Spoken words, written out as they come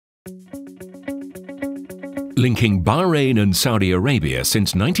Linking Bahrain and Saudi Arabia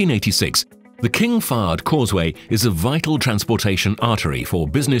since 1986, the King Fahd Causeway is a vital transportation artery for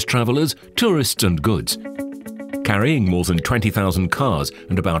business travellers, tourists and goods. Carrying more than 20,000 cars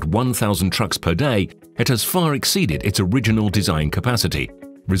and about 1,000 trucks per day, it has far exceeded its original design capacity,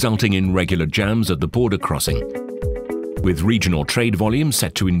 resulting in regular jams at the border crossing. With regional trade volumes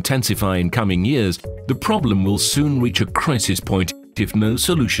set to intensify in coming years, the problem will soon reach a crisis point if no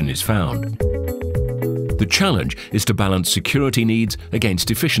solution is found. The challenge is to balance security needs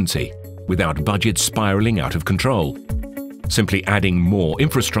against efficiency, without budgets spiralling out of control. Simply adding more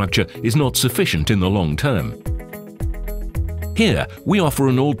infrastructure is not sufficient in the long term. Here, we offer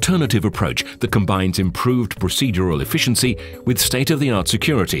an alternative approach that combines improved procedural efficiency with state-of-the-art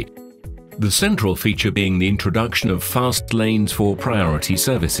security, the central feature being the introduction of fast lanes for priority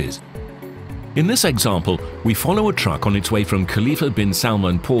services. In this example, we follow a truck on its way from Khalifa bin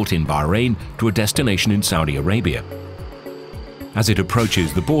Salman port in Bahrain to a destination in Saudi Arabia. As it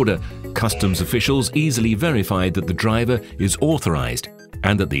approaches the border, customs officials easily verify that the driver is authorized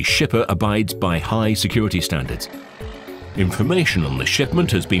and that the shipper abides by high security standards. Information on the shipment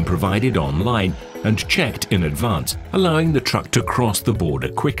has been provided online and checked in advance, allowing the truck to cross the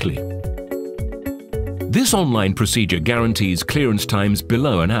border quickly. This online procedure guarantees clearance times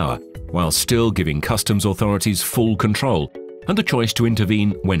below an hour, while still giving customs authorities full control and the choice to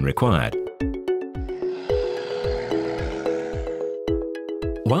intervene when required.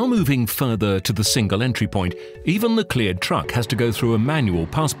 While moving further to the single entry point, even the cleared truck has to go through a manual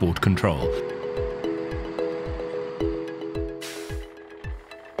passport control.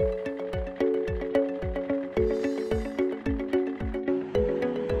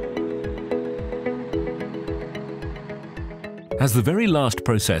 As the very last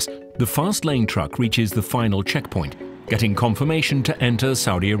process, the fast lane truck reaches the final checkpoint, getting confirmation to enter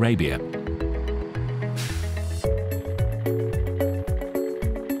Saudi Arabia.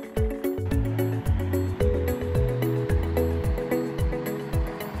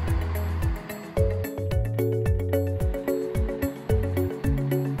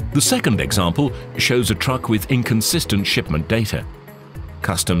 The second example shows a truck with inconsistent shipment data.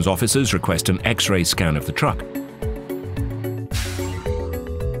 Customs officers request an X-ray scan of the truck.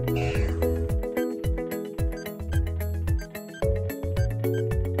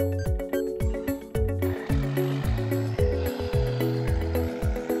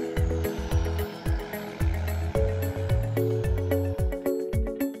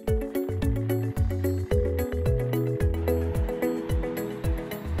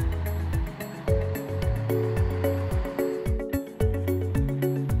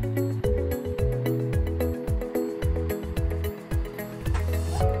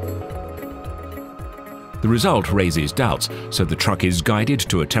 The result raises doubts, so the truck is guided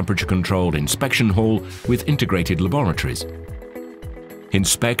to a temperature-controlled inspection hall with integrated laboratories.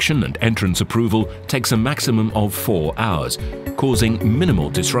 Inspection and entrance approval takes a maximum of 4 hours, causing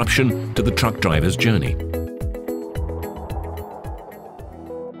minimal disruption to the truck driver's journey.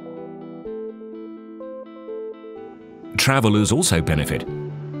 Travelers also benefit.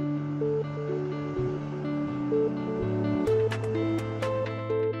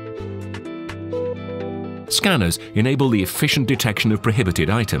 Scanners enable the efficient detection of prohibited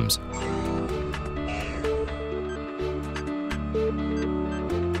items.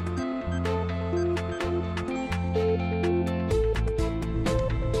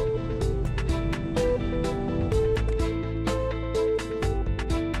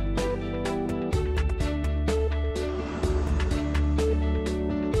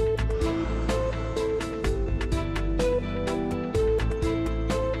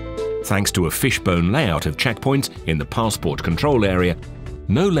 Thanks to a fishbone layout of checkpoints in the passport control area,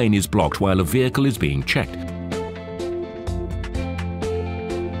 no lane is blocked while a vehicle is being checked.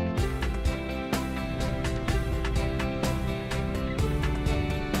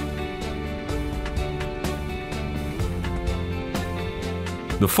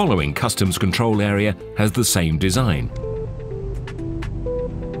 The following customs control area has the same design.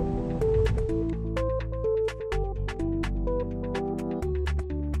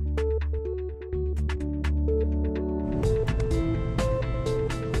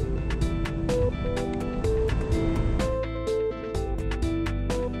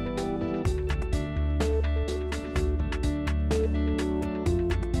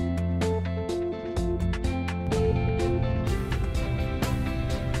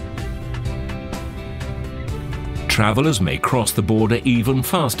 Travelers may cross the border even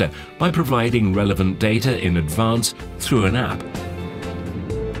faster by providing relevant data in advance through an app.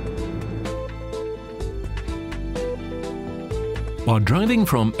 While driving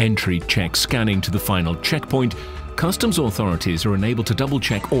from entry check scanning to the final checkpoint, customs authorities are enabled to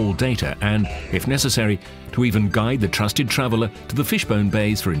double-check all data and, if necessary, to even guide the trusted traveller to the fishbone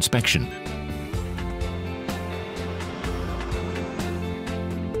bays for inspection.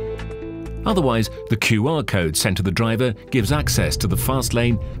 Otherwise, the QR code sent to the driver gives access to the fast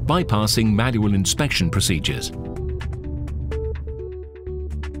lane, bypassing manual inspection procedures.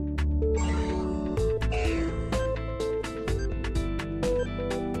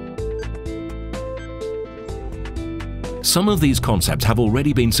 Some of these concepts have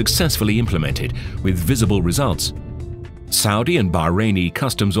already been successfully implemented, with visible results. Saudi and Bahraini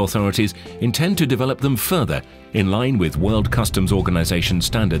customs authorities intend to develop them further in line with World Customs Organization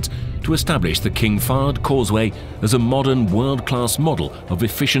standards to establish the King Fahd Causeway as a modern world-class model of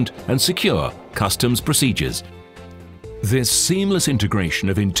efficient and secure customs procedures. This seamless integration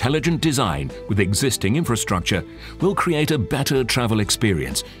of intelligent design with existing infrastructure will create a better travel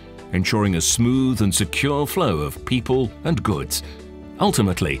experience, ensuring a smooth and secure flow of people and goods,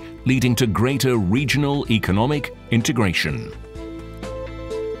 ultimately leading to greater regional economic integration.